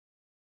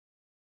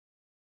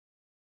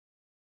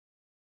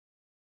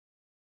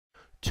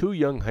Two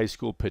young high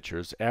school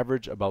pitchers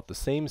average about the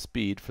same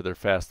speed for their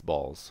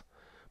fastballs,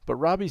 but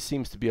Robbie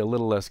seems to be a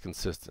little less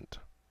consistent.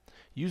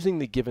 Using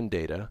the given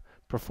data,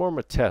 perform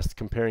a test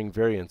comparing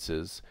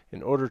variances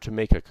in order to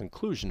make a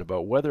conclusion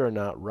about whether or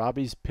not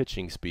Robbie's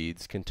pitching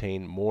speeds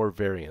contain more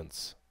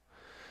variance.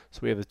 So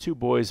we have the two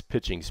boys'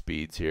 pitching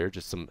speeds here,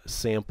 just some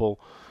sample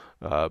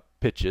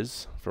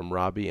pitches from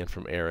Robbie and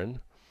from Aaron.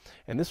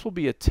 And this will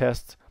be a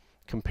test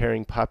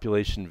comparing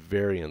population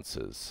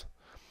variances.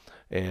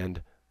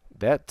 And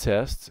that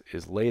test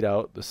is laid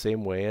out the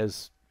same way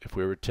as if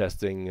we were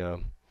testing a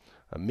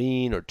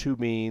mean or two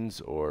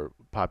means or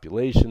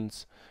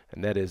populations,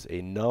 and that is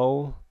a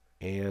null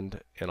and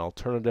an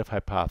alternative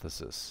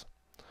hypothesis.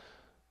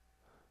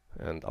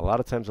 And a lot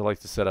of times I like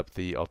to set up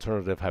the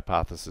alternative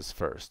hypothesis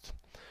first.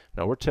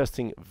 Now we're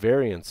testing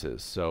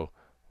variances, so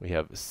we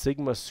have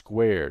sigma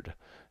squared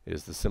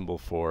is the symbol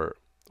for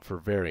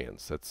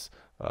variance. That's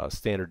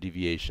standard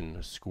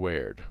deviation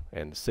squared,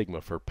 and sigma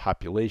for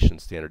population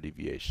standard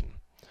deviation.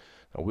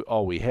 Now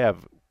all we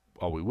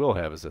will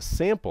have is a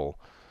sample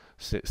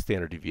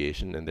standard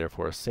deviation, and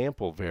therefore a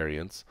sample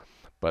variance,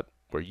 but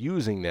we're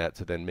using that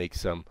to then make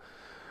some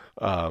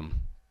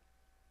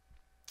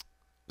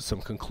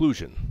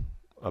conclusion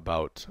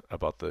about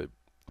the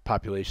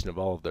population of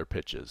all of their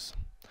pitches.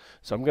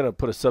 So I'm going to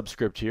put a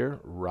subscript here,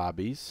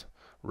 Robbie's.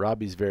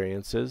 Robbie's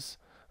variance is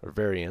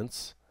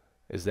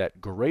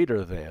that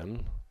greater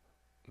than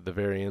the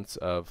variance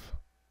of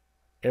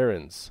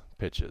Aaron's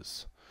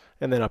pitches.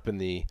 And then up in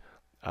the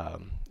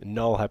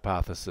null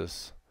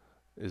hypothesis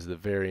is the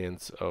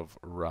variance of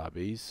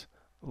Robbie's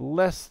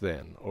less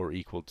than or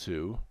equal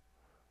to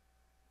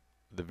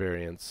the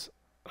variance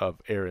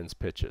of Aaron's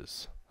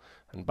pitches.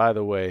 And by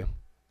the way,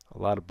 a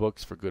lot of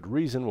books, for good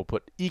reason, will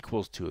put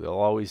equals to. They'll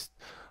always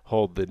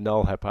hold the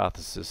null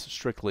hypothesis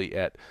strictly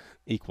at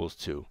equals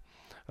to.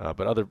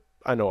 But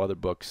I know other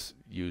books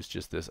use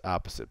just this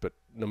opposite. But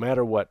no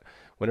matter what,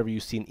 whenever you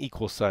see an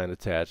equal sign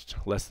attached,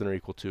 less than or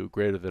equal to,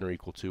 greater than or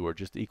equal to, or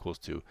just equals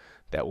to,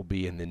 that will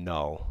be in the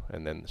null.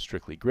 And then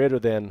strictly greater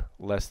than,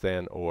 less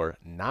than, or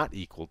not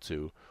equal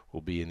to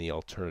will be in the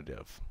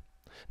alternative.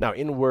 Now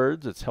in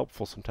words, it's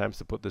helpful sometimes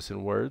to put this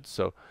in words.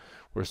 So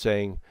we're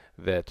saying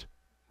that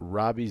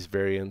Robbie's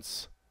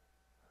variance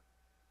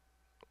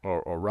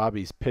or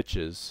Robbie's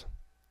pitches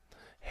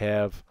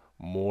have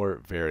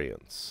more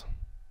variance.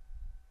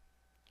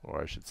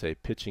 Or I should say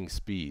pitching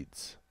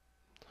speeds.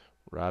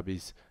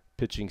 Robbie's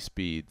pitching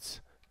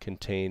speeds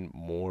contain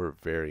more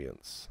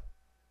variance.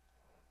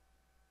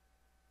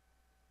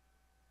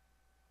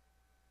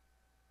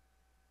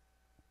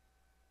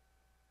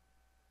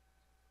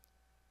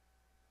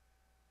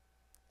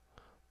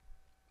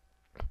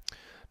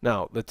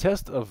 Now, the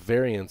test of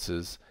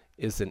variances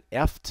is an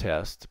F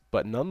test,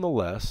 but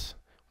nonetheless,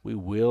 we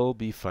will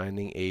be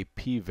finding a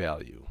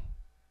p-value.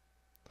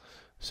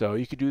 So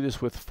you could do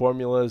this with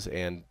formulas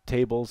and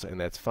tables, and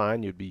that's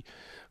fine. You'd be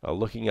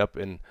looking up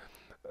in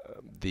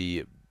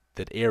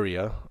that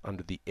area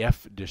under the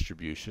F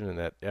distribution, and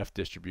that F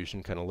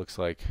distribution kind of looks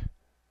like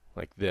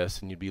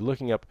this, and you'd be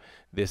looking up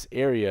this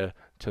area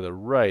to the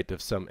right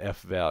of some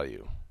F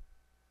value.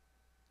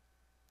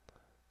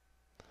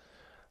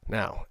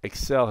 Now,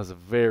 Excel has a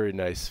very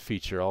nice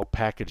feature all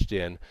packaged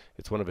in.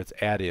 It's one of its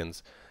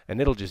add-ins,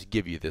 and it'll just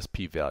give you this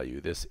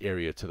p-value, this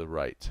area to the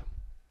right.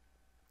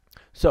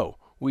 So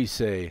we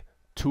say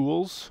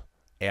Tools,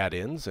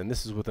 Add-ins, and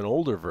this is with an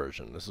older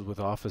version. This is with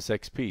Office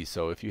XP.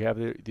 So if you have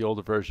the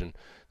older version,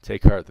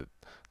 take heart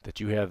that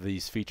you have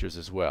these features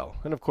as well.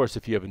 And of course,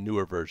 if you have a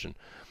newer version,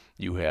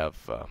 you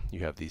have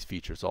these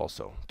features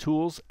also.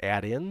 Tools,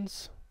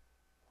 Add-ins,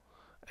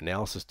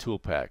 Analysis Tool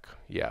Pack.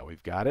 Yeah,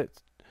 we've got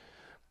it.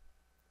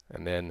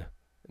 And then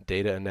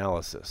Data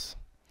Analysis.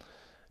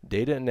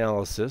 Data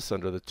Analysis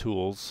under the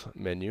Tools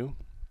menu,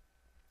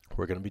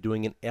 we're going to be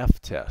doing an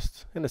F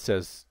test. And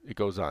it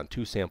goes on,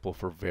 to sample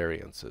for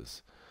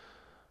variances.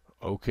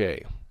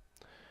 Okay.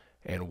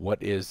 And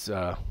what's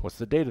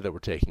the data that we're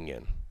taking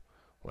in?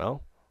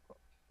 Well,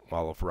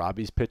 all of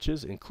Robbie's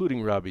pitches,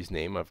 including Robbie's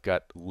name, I've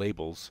got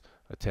labels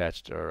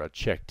attached or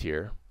checked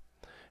here.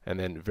 And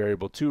then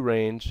variable to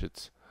range,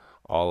 it's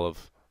all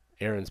of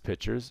Aaron's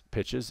pitches,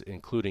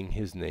 including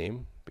his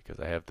name, because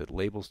I have the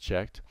labels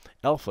checked.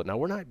 Alpha. Now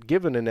we're not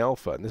given an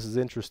alpha, and this is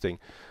interesting.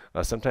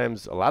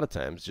 Sometimes, a lot of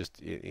times, just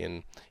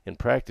in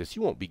practice,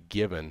 you won't be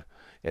given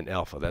an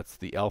alpha. That's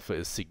the alpha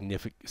is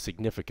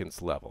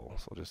significance level.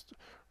 So I'll just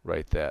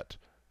write that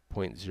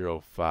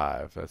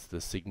 0.05. That's the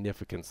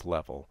significance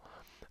level.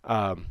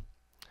 And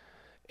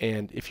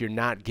if you're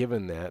not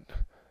given that,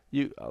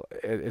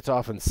 it's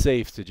often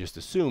safe to just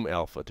assume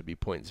alpha to be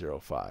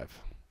 0.05.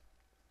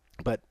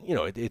 But, you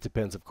know, it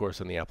depends, of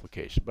course, on the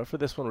application. But for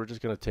this one, we're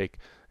just going to take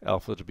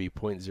alpha to be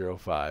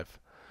 0.05.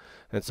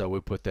 And so we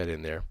put that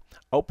in there.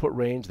 Output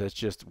range, that's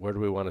just where do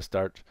we want to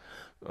start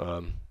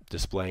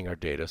displaying our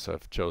data. So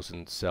I've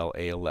chosen cell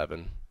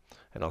A11.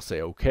 And I'll say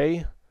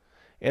OK.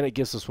 And it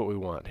gives us what we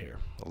want here,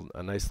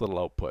 a nice little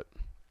output.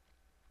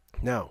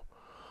 Now,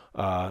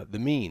 the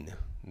mean.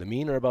 The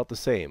mean are about the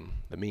same,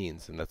 the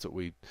means, and that's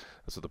what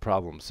the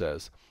problem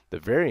says. The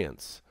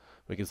variance,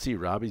 We can see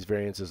Robbie's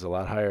variance is a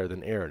lot higher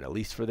than Aaron, at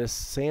least for this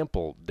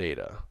sample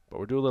data. But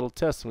we'll do a little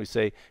test and we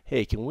say,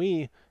 hey, can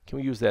we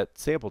use that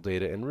sample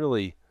data and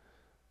really,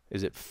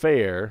 is it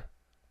fair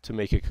to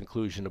make a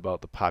conclusion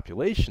about the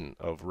population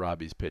of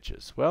Robbie's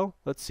pitches? Well,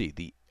 let's see.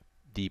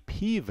 The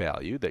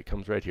p-value that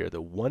comes right here, the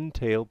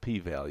one-tailed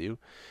p-value,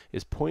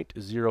 is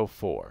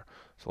 0.04.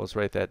 So let's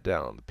write that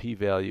down. The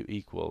p-value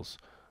equals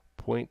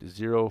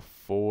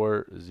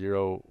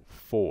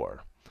 0.0404.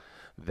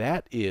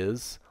 That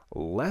is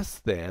less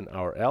than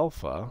our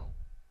alpha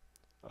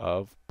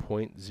of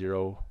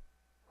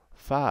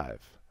 0.05.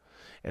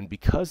 And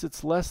because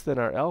it's less than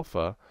our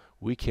alpha,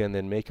 we can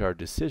then make our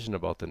decision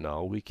about the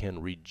null. We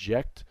can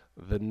reject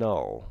the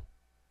null.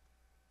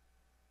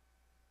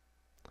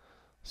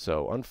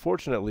 So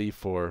unfortunately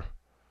for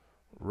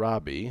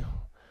Robbie,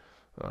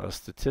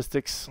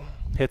 statistics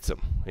hits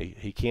him.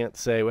 He can't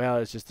say, well,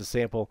 it's just a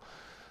sample.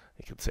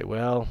 He can say,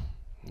 well,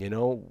 you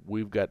know,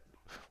 we've got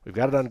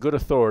it on good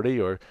authority,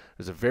 or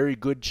there's a very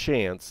good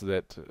chance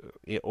that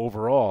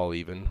overall,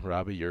 even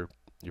Robbie, your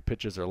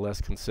pitches are less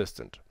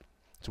consistent.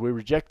 So we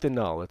reject the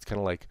null. It's kind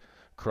of like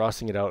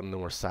crossing it out, and then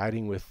we're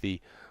siding with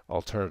the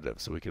alternative.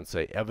 So we can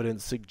say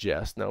evidence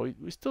suggests. Now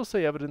we still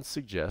say evidence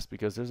suggests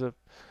because there's a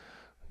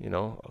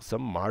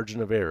some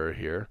margin of error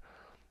here.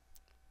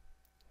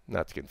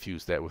 Not to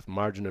confuse that with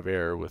margin of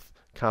error with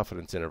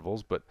confidence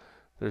intervals, but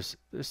there's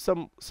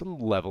some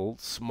level,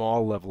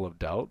 small level of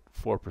doubt,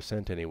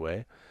 4%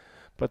 anyway.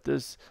 But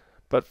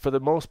for the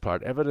most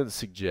part, evidence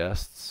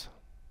suggests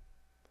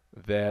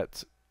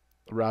that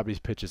Robbie's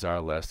pitches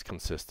are less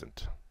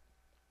consistent,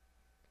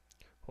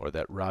 or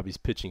that Robbie's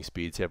pitching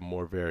speeds have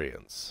more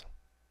variance.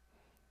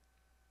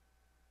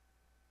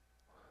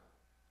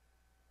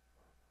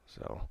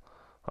 So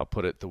I'll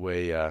put it the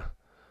way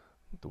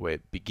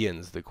it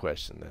begins the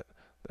question, that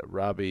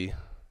Robbie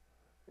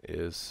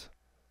is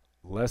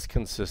less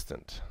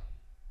consistent.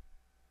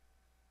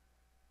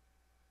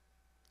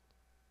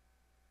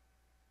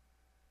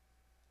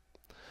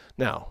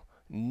 Now,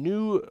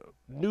 new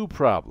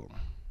problem.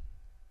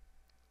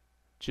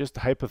 Just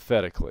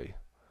hypothetically,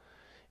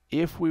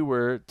 if we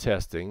were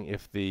testing,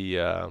 if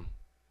the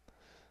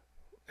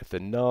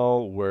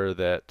null were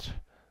that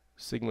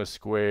sigma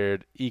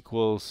squared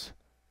equals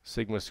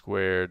sigma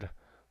squared,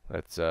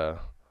 that's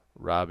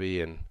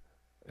Robbie and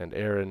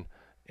Aaron,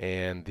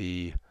 and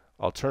the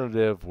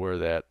alternative were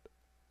that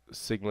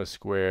sigma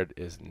squared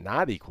is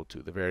not equal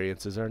to, the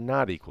variances are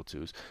not equal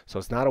to, so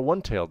it's not a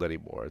one-tailed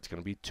anymore, it's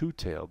going to be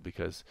two-tailed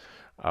because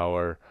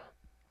our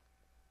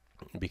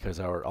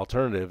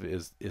alternative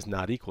is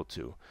not equal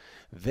to.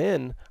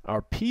 Then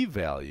our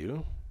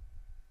p-value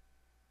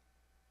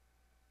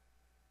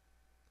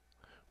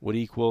would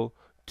equal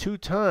 2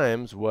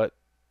 times what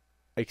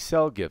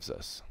Excel gives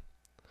us,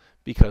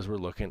 because we're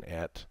looking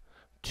at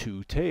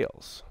two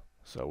tails.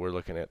 So we're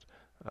looking at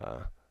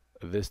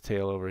this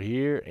tail over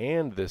here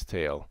and this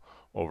tail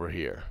over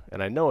here.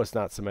 And I know it's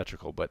not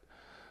symmetrical, but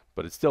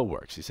it still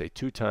works. You say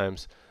 2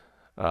 times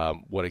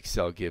what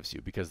Excel gives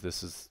you, because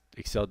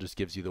Excel just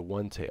gives you the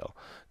one tail.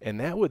 And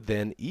that would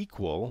then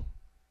equal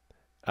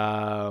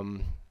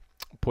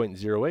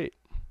 0.08.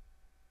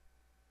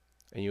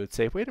 And you would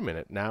say, wait a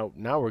minute, now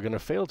we're going to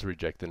fail to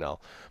reject the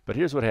null. But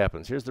here's what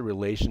happens. Here's the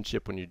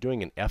relationship when you're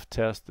doing an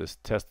F-test, this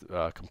test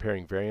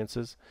comparing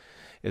variances,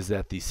 is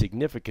that the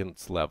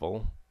significance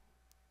level,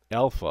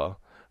 alpha,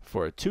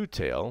 for a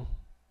two-tail,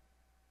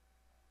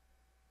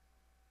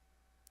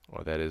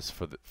 or that is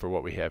for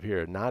what we have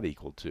here, not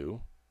equal to,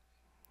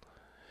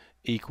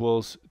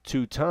 equals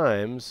 2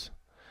 times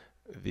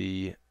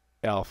the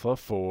alpha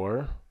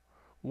for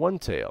one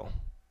tail.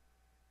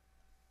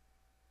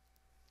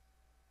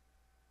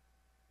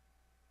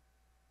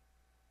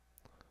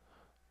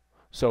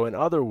 So in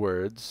other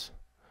words,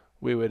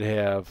 we would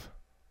have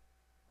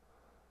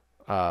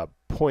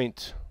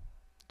let's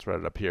write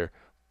it up here,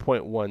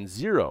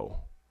 0.10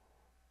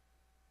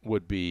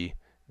 would be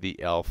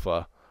the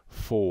alpha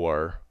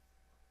for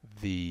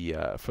the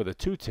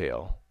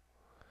two-tail.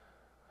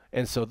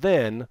 And so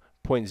then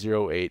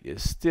 0.08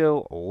 is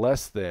still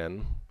less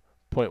than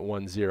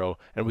 0.10,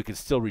 and we can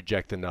still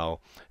reject the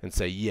null and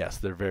say, yes,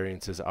 their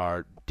variances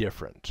are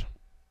different.